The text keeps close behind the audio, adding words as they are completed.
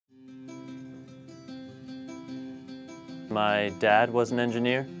My dad was an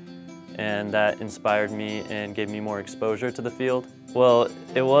engineer, and that inspired me and gave me more exposure to the field. Well,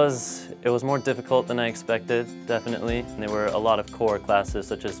 it was more difficult than I expected, definitely. And there were a lot of core classes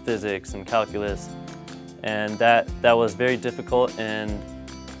such as physics and calculus, and that was very difficult.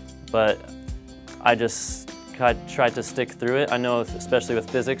 But I just tried to stick through it. I know, especially with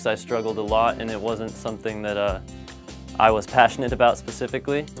physics, I struggled a lot, and it wasn't something that I was passionate about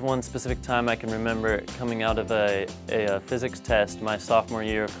specifically. One specific time I can remember coming out of a physics test my sophomore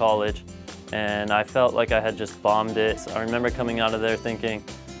year of college, and I felt like I had just bombed it. I remember coming out of there thinking,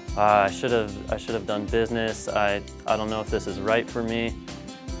 I should have done business. I don't know if this is right for me.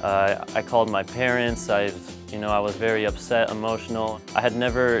 I called my parents. I was very upset, emotional. I had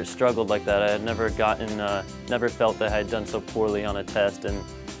never struggled like that. I had never felt that I had done so poorly on a test, and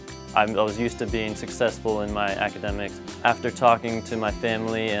I was used to being successful in my academics. After talking to my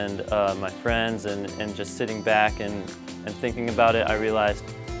family and my friends and just sitting back and thinking about it, I realized,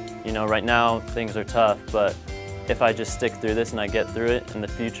 right now things are tough, but if I just stick through this and I get through it in the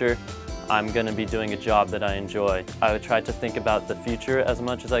future, I'm going to be doing a job that I enjoy. I would try to think about the future as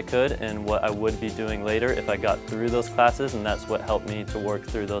much as I could and what I would be doing later if I got through those classes, and that's what helped me to work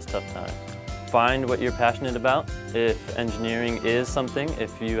through those tough times. Find what you're passionate about. If engineering is something,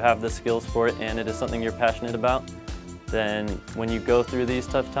 if you have the skills for it and it is something you're passionate about, then when you go through these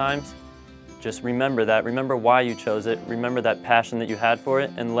tough times, just remember that. Remember why you chose it. Remember that passion that you had for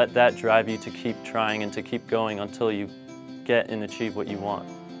it, and let that drive you to keep trying and to keep going until you get and achieve what you want.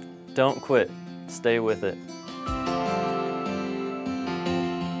 Don't quit. Stay with it.